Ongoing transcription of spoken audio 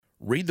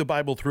Read the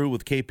Bible through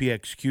with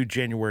KPXQ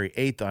January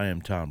 8th. I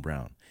am Tom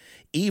Brown.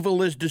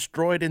 Evil is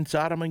destroyed in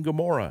Sodom and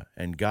Gomorrah,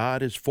 and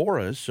God is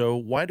for us, so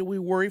why do we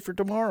worry for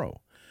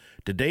tomorrow?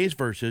 Today's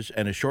verses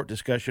and a short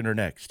discussion are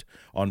next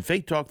on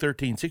Faith Talk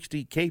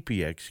 1360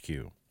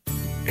 KPXQ.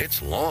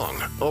 It's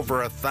long, over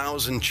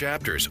 1,000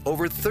 chapters,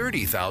 over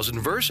 30,000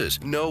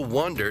 verses. No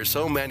wonder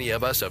so many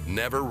of us have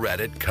never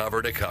read it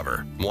cover to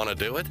cover. Want to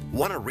do it?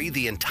 Want to read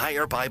the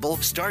entire Bible?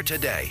 Start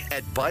today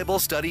at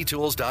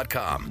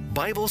BibleStudyTools.com.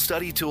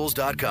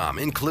 BibleStudyTools.com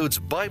includes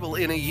Bible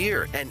in a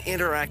Year, an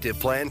interactive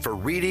plan for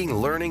reading,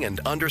 learning, and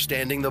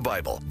understanding the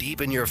Bible.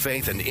 Deepen your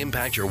faith and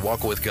impact your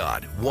walk with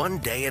God, one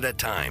day at a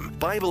time.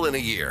 Bible in a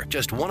Year,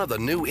 just one of the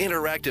new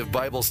interactive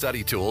Bible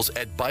study tools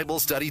at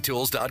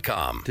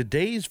BibleStudyTools.com.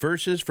 Today's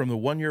verses from the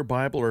One-Year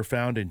Bible are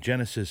found in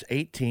Genesis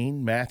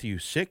 18, Matthew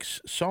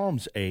 6,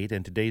 Psalms 8,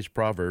 and today's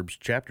Proverbs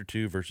chapter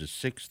 2, verses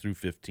 6 through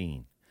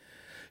 15.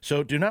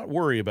 So do not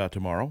worry about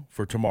tomorrow,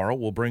 for tomorrow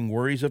will bring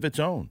worries of its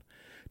own.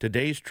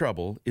 Today's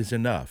trouble is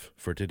enough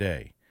for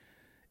today.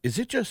 Is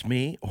it just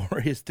me, or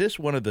is this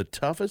one of the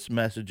toughest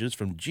messages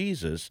from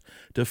Jesus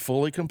to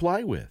fully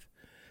comply with?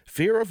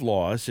 Fear of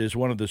loss is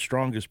one of the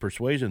strongest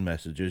persuasion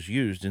messages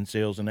used in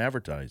sales and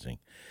advertising.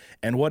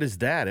 And what is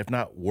that if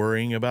not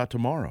worrying about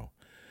tomorrow?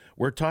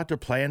 We're taught to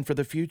plan for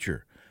the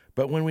future,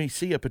 but when we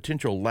see a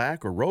potential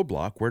lack or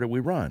roadblock, where do we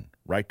run?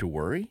 Right to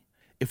worry?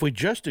 If we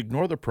just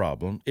ignore the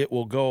problem, it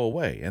will go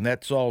away, and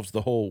that solves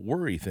the whole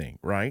worry thing,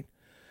 right?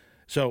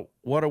 So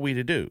what are we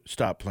to do?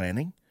 Stop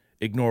planning?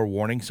 Ignore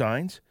warning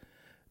signs?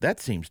 That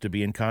seems to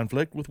be in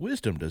conflict with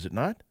wisdom, does it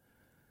not?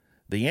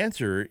 The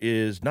answer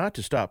is not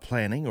to stop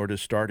planning or to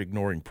start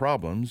ignoring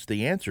problems.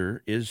 The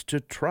answer is to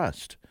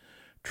trust.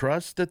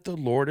 Trust that the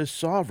Lord is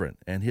sovereign,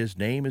 and His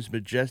name is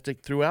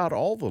majestic throughout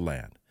all the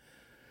land.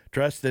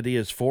 Trust that He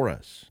is for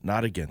us,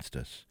 not against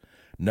us.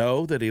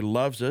 Know that He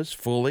loves us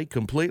fully,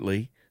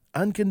 completely,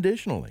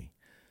 unconditionally.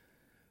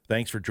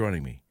 Thanks for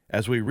joining me.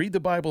 As we read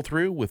the Bible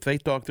through with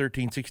Faith Talk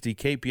 1360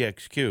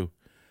 KPXQ,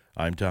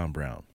 I'm Tom Brown.